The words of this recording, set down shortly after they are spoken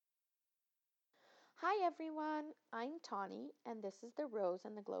Hi everyone, I'm Tawny, and this is the Rose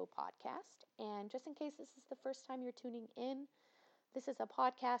and the Glow podcast. And just in case this is the first time you're tuning in, this is a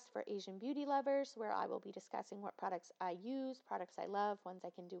podcast for Asian beauty lovers where I will be discussing what products I use, products I love, ones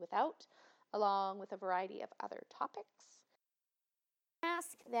I can do without, along with a variety of other topics. The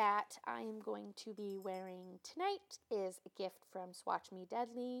mask that I am going to be wearing tonight is a gift from Swatch Me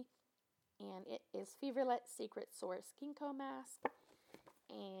Deadly, and it is Feverlet Secret Source Ginkgo mask.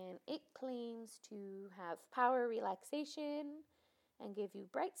 And it claims to have power relaxation and give you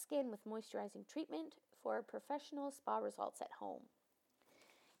bright skin with moisturizing treatment for professional spa results at home.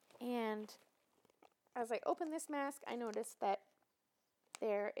 And as I open this mask, I noticed that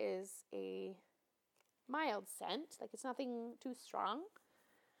there is a mild scent, like it's nothing too strong,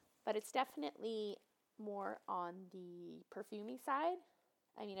 but it's definitely more on the perfumey side.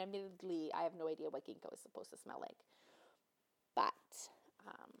 I mean, admittedly, I have no idea what ginkgo is supposed to smell like, but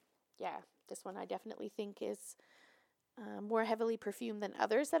this one I definitely think is more heavily perfumed than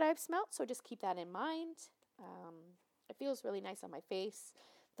others that I've smelt, so just keep that in mind. It feels really nice on my face.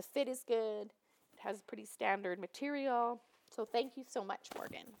 The fit is good. It has pretty standard material. So thank you so much,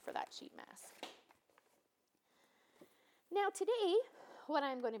 Morgan, for that sheet mask. Now today, what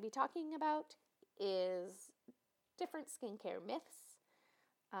I'm going to be talking about is different skincare myths.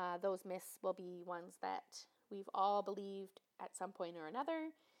 Those myths will be ones that we've all believed at some point or another,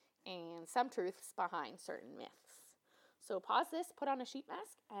 and some truths behind certain myths. So pause this, put on a sheet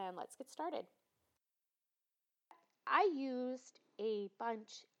mask, and let's get started. I used a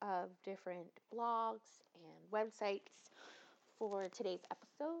bunch of different blogs and websites for today's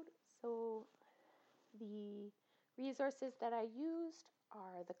episode. So the resources that I used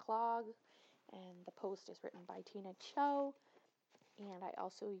are the Clog, and the post is written by Tina Cho. And I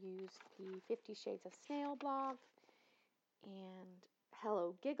also used the 50 Shades of Snail blog and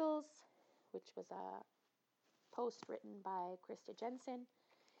Hello Giggles, which was a post written by Krista Jensen.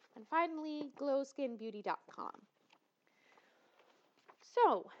 And finally, glowskinbeauty.com.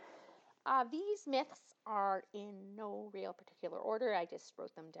 So, these myths are in no real particular order. I just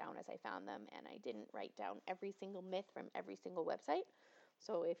wrote them down as I found them, and I didn't write down every single myth from every single website.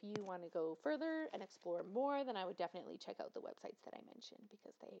 So if you want to go further and explore more, then I would definitely check out the websites that I mentioned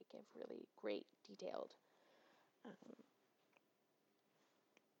because they give really great detailed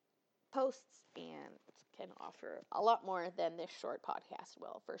posts and can offer a lot more than this short podcast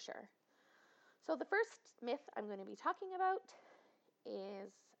will, for sure. So the first myth I'm going to be talking about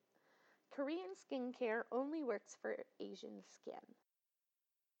is Korean skincare only works for Asian skin.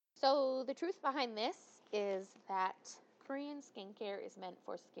 So the truth behind this is that Korean skincare is meant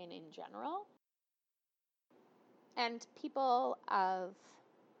for skin in general. And people of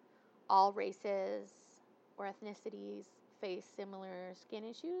all races or ethnicities face similar skin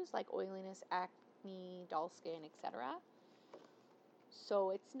issues like oiliness, acne, dull skin, etc.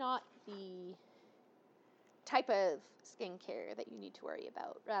 So it's not the type of skincare that you need to worry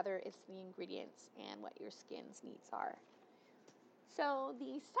about. Rather, it's the ingredients and what your skin's needs are. So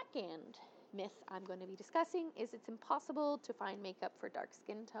the second myth I'm going to be discussing is it's impossible to find makeup for dark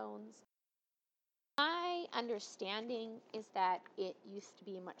skin tones. My understanding is that it used to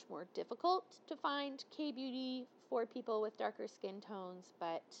be much more difficult to find K-beauty for people with darker skin tones,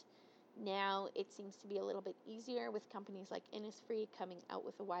 but now it seems to be a little bit easier with companies like Innisfree coming out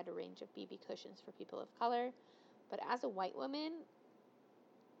with a wider range of BB cushions for people of color. But as a white woman,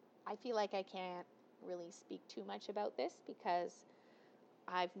 I feel like I can't really speak too much about this because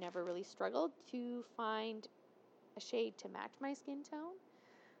I've never really struggled to find a shade to match my skin tone.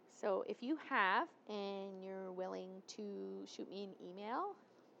 So if you have and you're willing to shoot me an email,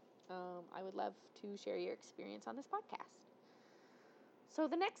 I would love to share your experience on this podcast. So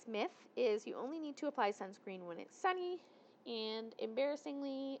the next myth is you only need to apply sunscreen when it's sunny. And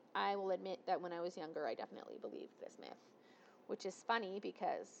embarrassingly, I will admit that when I was younger, I definitely believed this myth, which is funny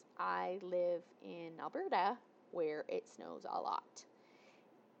because I live in Alberta where it snows a lot.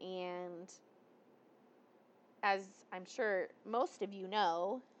 And as I'm sure most of you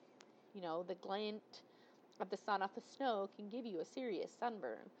know, the glint of the sun off the snow can give you a serious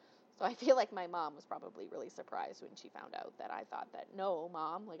sunburn. So I feel like my mom was probably really surprised when she found out that I thought that, no,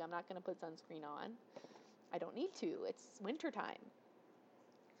 Mom, I'm not going to put sunscreen on. I don't need to. It's wintertime.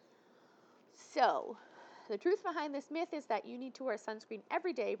 So the truth behind this myth is that you need to wear sunscreen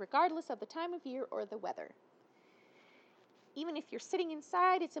every day, regardless of the time of year or the weather. Even if you're sitting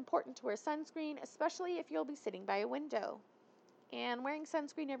inside, it's important to wear sunscreen, especially if you'll be sitting by a window. And wearing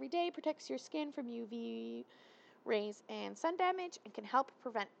sunscreen every day protects your skin from UV rays and sun damage and can help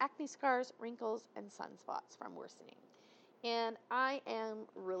prevent acne scars, wrinkles, and sunspots from worsening. And I am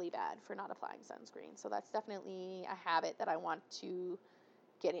really bad for not applying sunscreen. So that's definitely a habit that I want to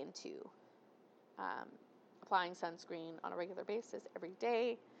get into. Um, Applying sunscreen on a regular basis every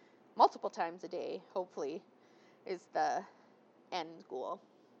day, multiple times a day, hopefully, is the end goal.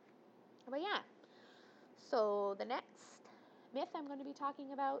 But yeah, so the next myth I'm going to be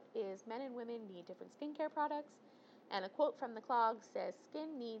talking about is men and women need different skincare products. And a quote from the Clog says,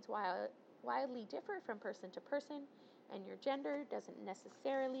 "Skin needs wildly differ from person to person, and your gender doesn't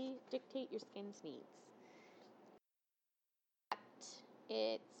necessarily dictate your skin's needs."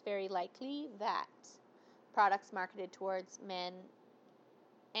 It's very likely that products marketed towards men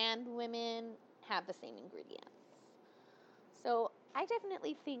and women have the same ingredients. So I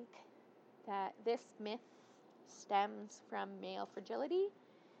definitely think that this myth stems from male fragility,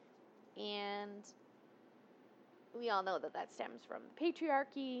 and we all know that that stems from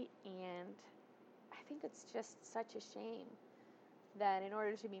patriarchy, and I think it's just such a shame that in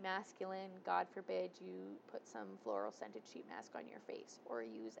order to be masculine, God forbid you put some floral scented sheet mask on your face or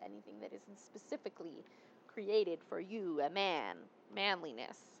use anything that isn't specifically created for you, a man,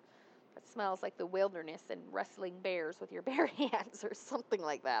 manliness, that smells like the wilderness and wrestling bears with your bare hands or something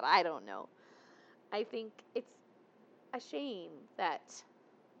like that. I don't know. I think it's a shame that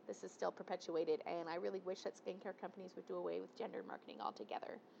this is still perpetuated, and I really wish that skincare companies would do away with gender marketing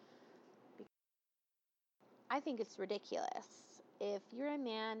altogether. I think it's ridiculous. If you're a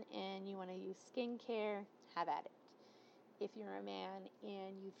man and you want to use skincare, have at it. If you're a man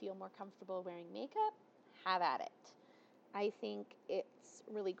and you feel more comfortable wearing makeup, have at it. I think it's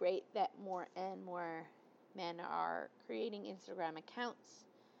really great that more and more men are creating Instagram accounts,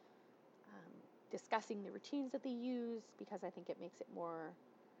 discussing the routines that they use, because I think it makes it more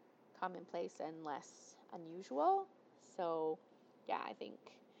commonplace and less unusual. So, yeah, I think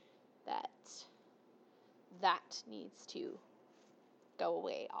that that needs to go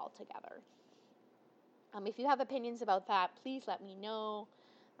away altogether. If you have opinions about that, please let me know.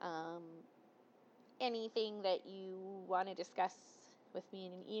 Um, Anything that you want to discuss with me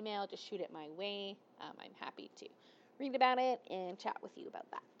in an email, just shoot it my way. I'm happy to read about it and chat with you about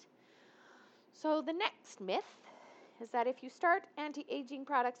that. So the next myth is that if you start anti-aging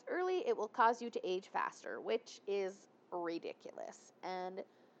products early, it will cause you to age faster, which is ridiculous. And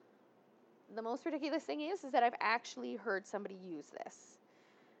the most ridiculous thing is that I've actually heard somebody use this.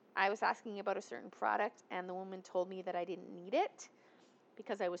 I was asking about a certain product, and the woman told me that I didn't need it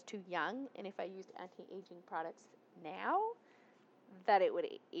because I was too young, and if I used anti-aging products now, that it would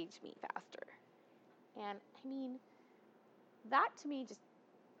age me faster. And I mean, that to me just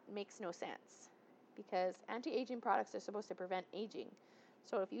makes no sense, because anti-aging products are supposed to prevent aging.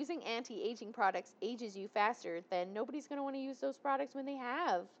 So if using anti-aging products ages you faster, then nobody's going to want to use those products when they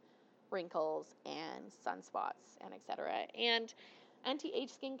have wrinkles and sunspots and etc. And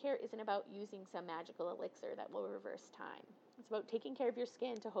anti-age skincare isn't about using some magical elixir that will reverse time. It's about taking care of your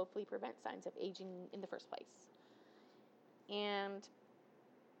skin to hopefully prevent signs of aging in the first place. And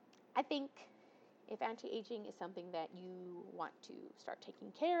I think if anti-aging is something that you want to start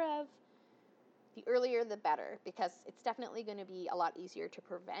taking care of, the earlier the better, because it's definitely going to be a lot easier to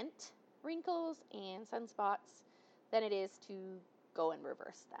prevent wrinkles and sunspots than it is to go and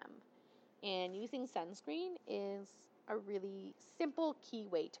reverse them. And using sunscreen is a really simple, key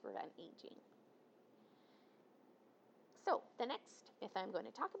way to prevent aging. So, the next myth I'm going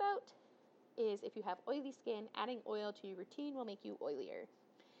to talk about is if you have oily skin, adding oil to your routine will make you oilier.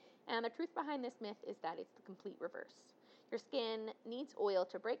 And the truth behind this myth is that it's the complete reverse. Your skin needs oil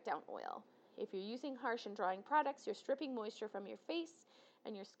to break down oil. If you're using harsh and drying products, you're stripping moisture from your face,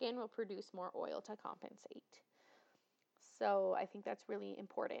 and your skin will produce more oil to compensate. So I think that's really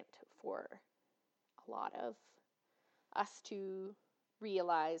important for a lot of us to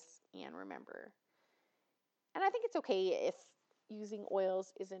realize and remember. And I think it's okay if using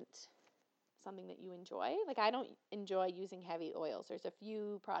oils isn't something that you enjoy. Like, I don't enjoy using heavy oils. There's a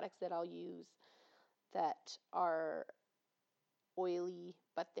few products that I'll use that are oily,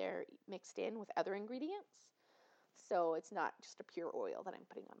 but they're mixed in with other ingredients. So it's not just a pure oil that I'm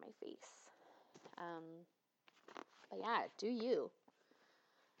putting on my face. But yeah, do you.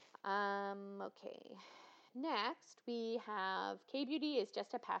 Okay. Next, we have K-beauty is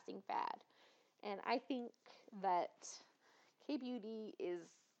just a passing fad. And I think that K-beauty is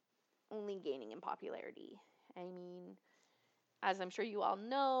only gaining in popularity. I mean, as I'm sure you all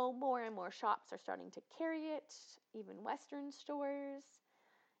know, more and more shops are starting to carry it, even Western stores.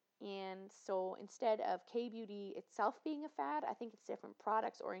 And so instead of K-beauty itself being a fad, I think it's different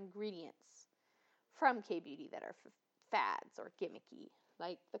products or ingredients from K-beauty that are fads or gimmicky,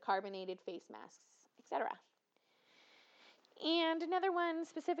 like the carbonated face masks, etc. And another one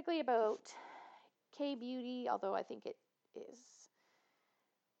specifically about K-beauty, although I think it is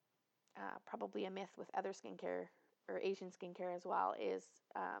probably a myth with other skincare or Asian skincare as well, is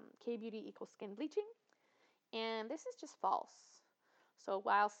K-beauty equals skin bleaching. And this is just false. So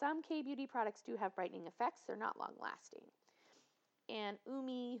while some K-beauty products do have brightening effects, they're not long lasting. And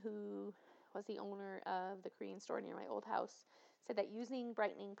Umi, who was the owner of the Korean store near my old house, said that using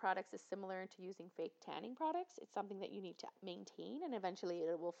brightening products is similar to using fake tanning products. It's something that you need to maintain, and eventually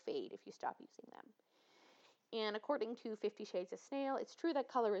it will fade if you stop using them. And according to 50 Shades of Snail, it's true that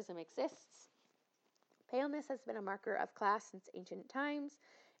colorism exists. Paleness has been a marker of class since ancient times,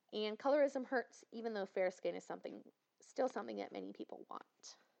 and colorism hurts even though fair skin is still something that many people want.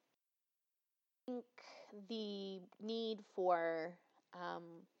 I think the need for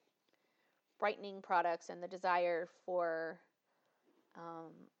brightening products and the desire for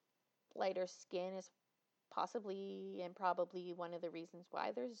lighter skin is possibly and probably one of the reasons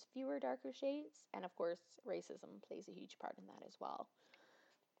why there's fewer darker shades. And of course, racism plays a huge part in that as well.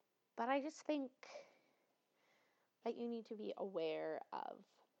 But I just think that you need to be aware of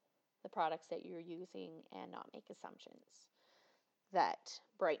the products that you're using and not make assumptions that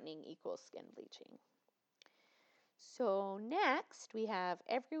brightening equals skin bleaching. So next, we have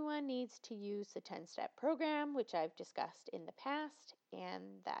everyone needs to use the 10-step program, which I've discussed in the past, and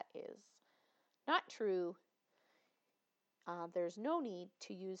that is not true. There's no need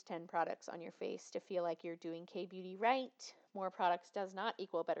to use 10 products on your face to feel like you're doing K-beauty right. More products does not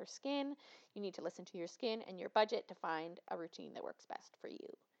equal better skin. You need to listen to your skin and your budget to find a routine that works best for you.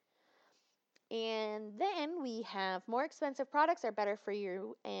 And then we have more expensive products are better for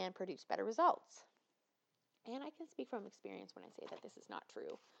you and produce better results. And I can speak from experience when I say that this is not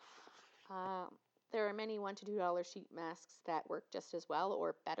true. There are many $1 to $2 sheet masks that work just as well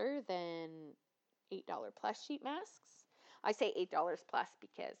or better than $8 plus sheet masks. I say $8 plus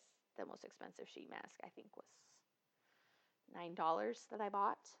because the most expensive sheet mask I think was $9 that I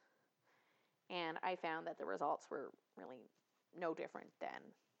bought. And I found that the results were really no different than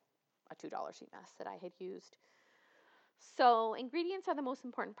a $2 sheet mask that I had used. So ingredients are the most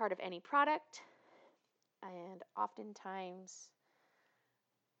important part of any product. And oftentimes,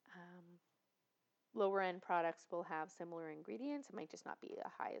 lower end products will have similar ingredients. It might just not be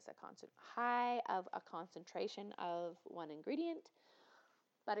high of a concentration of one ingredient,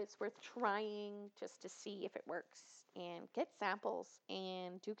 but it's worth trying just to see if it works and get samples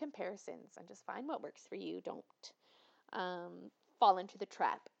and do comparisons and just find what works for you. Don't fall into the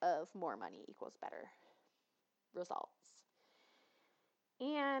trap of more money equals better results.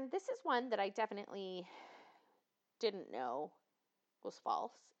 And this is one that I definitely didn't know was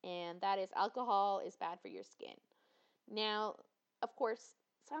false, and that is alcohol is bad for your skin. Now, of course,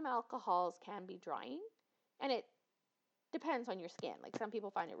 some alcohols can be drying, and it depends on your skin. Like some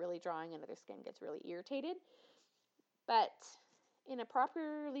people find it really drying and their skin gets really irritated. But in a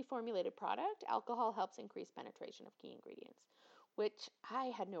properly formulated product, alcohol helps increase penetration of key ingredients, which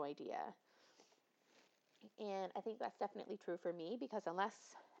I had no idea. And I think that's definitely true for me because unless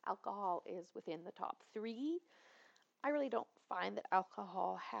alcohol is within the top 3, I really don't find that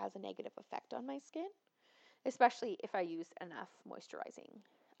alcohol has a negative effect on my skin, especially if I use enough moisturizing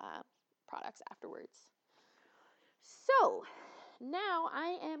products afterwards. So now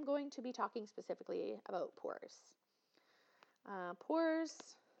I am going to be talking specifically about pores. Pores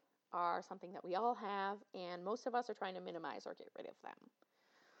are something that we all have, and most of us are trying to minimize or get rid of them.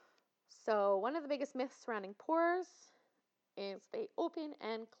 So one of the biggest myths surrounding pores is they open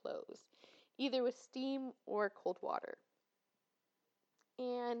and close, either with steam or cold water.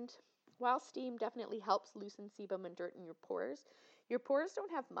 And while steam definitely helps loosen sebum and dirt in your pores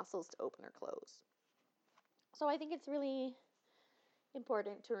don't have muscles to open or close. So I think it's really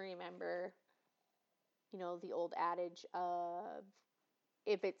important to remember, the old adage of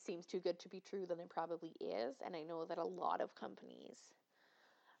if it seems too good to be true, then it probably is. And I know that a lot of companies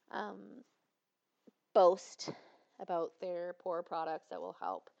boast about their pore products that will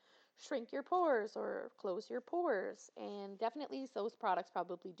help shrink your pores or close your pores. And definitely those products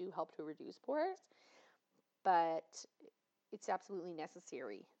probably do help to reduce pores, but it's absolutely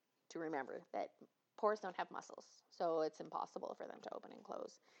necessary to remember that pores don't have muscles, so it's impossible for them to open and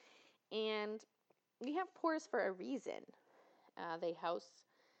close. And we have pores for a reason. They house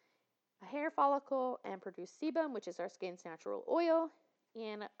a hair follicle and produce sebum, which is our skin's natural oil.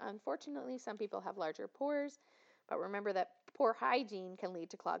 And unfortunately, some people have larger pores, but remember that pore hygiene can lead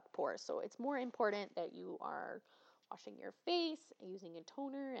to clogged pores. So it's more important that you are washing your face, using a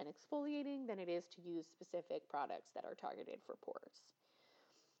toner and exfoliating than it is to use specific products that are targeted for pores.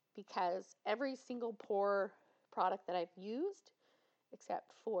 Because every single pore product that I've used,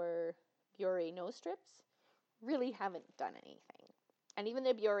 except for Biore nose strips, really haven't done anything. And even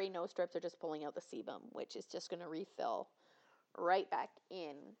the Biore nose strips are just pulling out the sebum, which is just going to refill right back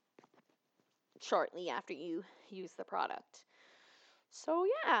in shortly after you use the product. So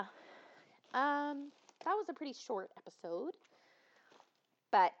yeah, that was a pretty short episode,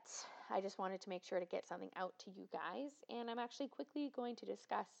 but I just wanted to make sure to get something out to you guys, and I'm actually quickly going to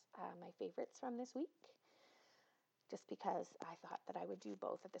discuss my favorites from this week, just because I thought that I would do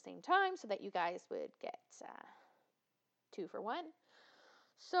both at the same time so that you guys would get 2 for 1.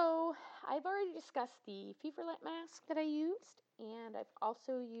 So I've already discussed the Feverlet mask that I used, and I've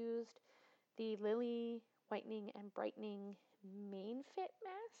also used the Lily Whitening and Brightening Main Fit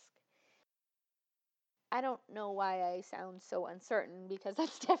mask. I don't know why I sound so uncertain, because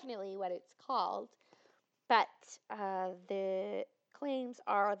that's definitely what it's called, but the claims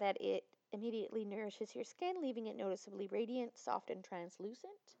are that it immediately nourishes your skin, leaving it noticeably radiant, soft, and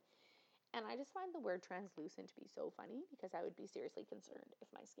translucent. And I just find the word translucent to be so funny, because I would be seriously concerned if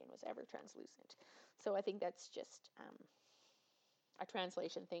my skin was ever translucent. So I think that's just a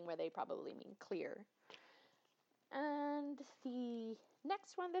translation thing where they probably mean clear. And the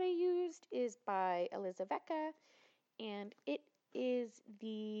next one that I used is by Elizavecca, and it is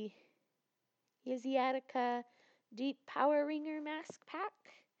the Asiatica Deep Power Ringer Mask Pack.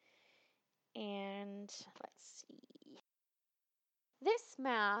 And let's see. This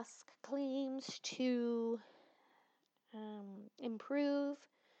mask claims to improve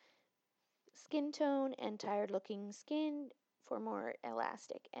skin tone and tired-looking skin for more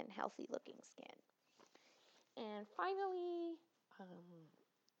elastic and healthy-looking skin. And finally,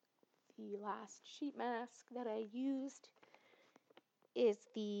 the last sheet mask that I used is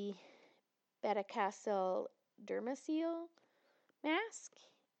the Betacastle Dermaseal mask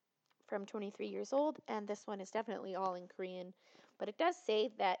from 23 years old, and this one is definitely all in Korean, but it does say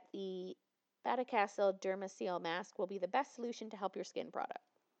that the Betacastle Dermaseal mask will be the best solution to help your skin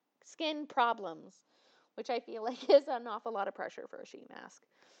problems, which I feel like is an awful lot of pressure for a sheet mask.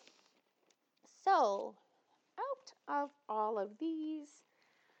 So, out of all of these,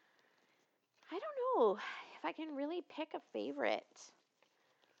 I don't know if I can really pick a favorite.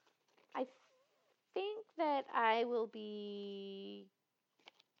 I think that I will be,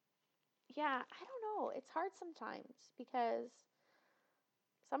 I don't know. It's hard sometimes, because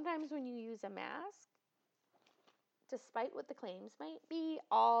sometimes when you use a mask, despite what the claims might be,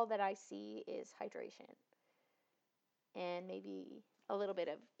 all that I see is hydration and maybe a little bit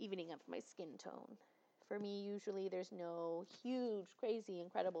of evening of my skin tone. For me, usually there's no huge, crazy,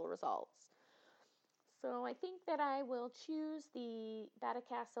 incredible results. So I think that I will choose the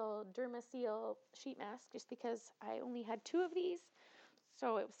Betacastle Dermaseal sheet mask, just because I only had 2 of these,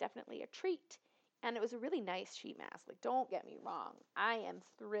 so it was definitely a treat. And it was a really nice sheet mask. Like, don't get me wrong, I am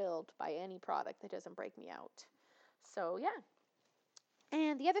thrilled by any product that doesn't break me out. So yeah.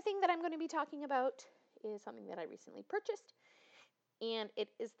 And the other thing that I'm going to be talking about is something that I recently purchased, and it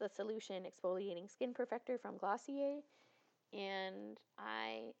is the Solution Exfoliating Skin Perfector from Glossier, and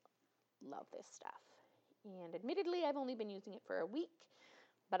I love this stuff. And admittedly, I've only been using it for a week,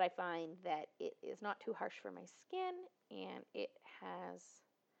 but I find that it is not too harsh for my skin, and it has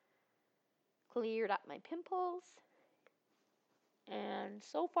cleared up my pimples, and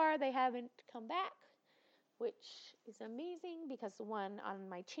so far they haven't come back, which is amazing, because the one on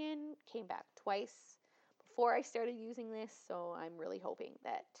my chin came back twice before I started using this, so I'm really hoping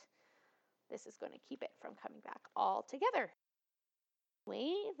that this is going to keep it from coming back altogether.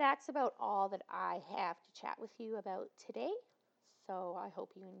 Anyway, that's about all that I have to chat with you about today, so I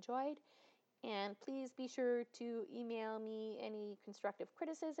hope you enjoyed, and please be sure to email me any constructive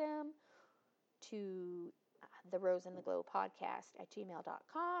criticism to the Rose and the Glow podcast at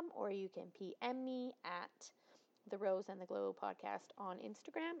gmail.com, or you can PM me at the Rose and the Glow podcast on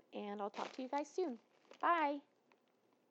Instagram, and I'll talk to you guys soon. Bye.